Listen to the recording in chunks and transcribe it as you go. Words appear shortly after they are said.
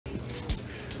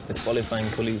The qualifying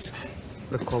police.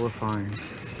 The qualifying.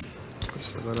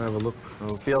 So I gotta have a look.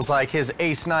 So feels like his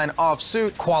ace-9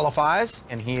 offsuit qualifies,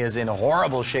 and he is in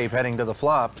horrible shape heading to the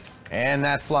flop. And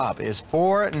that flop is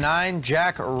 4-9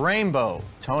 Jack Rainbow.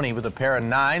 Tony with a pair of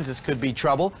nines. This could be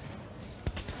trouble.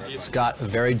 Scott, a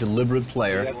very deliberate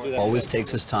player, always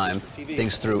takes his time,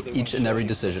 thinks through each and every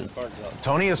decision.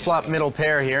 Tony has flopped middle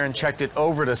pair here and checked it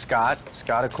over to Scott.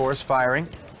 Scott, of course, firing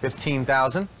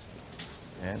 15,000.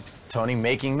 And Tony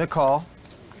making the call.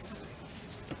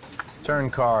 Turn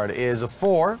card is a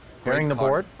 4, pairing the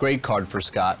board. Great card for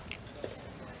Scott.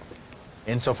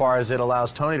 Insofar as it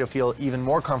allows Tony to feel even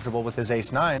more comfortable with his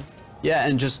ace-9. Yeah,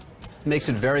 and just makes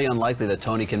it very unlikely that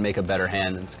Tony can make a better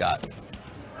hand than Scott.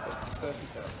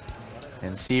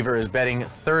 And Seaver is betting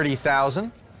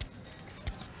 30,000.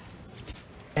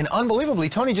 And unbelievably,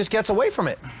 Tony just gets away from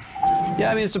it.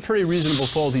 Yeah, I mean, it's a pretty reasonable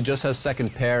fold. He just has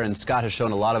second pair, and Scott has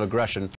shown a lot of aggression.